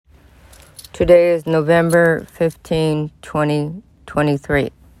Today is November 15,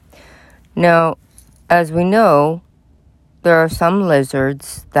 2023. Now, as we know, there are some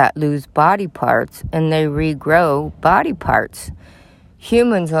lizards that lose body parts and they regrow body parts.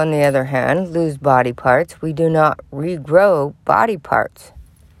 Humans, on the other hand, lose body parts. We do not regrow body parts.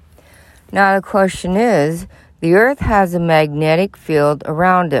 Now, the question is, the Earth has a magnetic field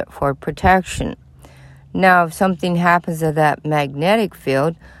around it for protection. Now, if something happens to that magnetic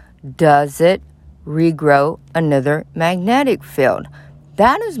field, does it regrow another magnetic field?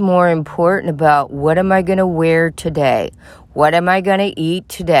 That is more important about what am I going to wear today? What am I going to eat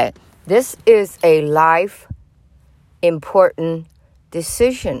today? This is a life important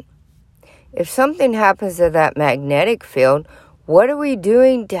decision. If something happens to that magnetic field, what are we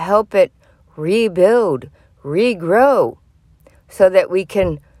doing to help it rebuild, regrow, so that we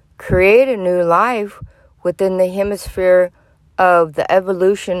can create a new life within the hemisphere of the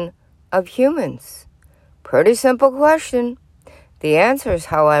evolution of humans? Pretty simple question. The answers,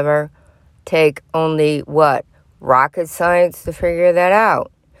 however, take only what? Rocket science to figure that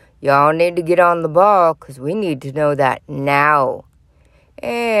out. Y'all need to get on the ball because we need to know that now.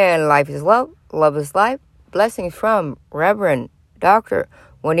 And life is love, love is life. Blessings from Reverend Dr.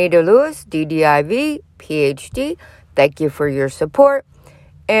 Juanita Lewis, DDIV, PhD. Thank you for your support.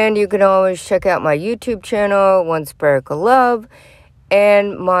 And you can always check out my YouTube channel, One Spherical Love,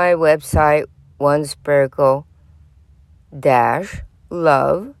 and my website,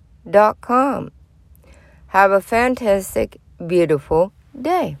 onespherical-love.com. Have a fantastic, beautiful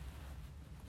day.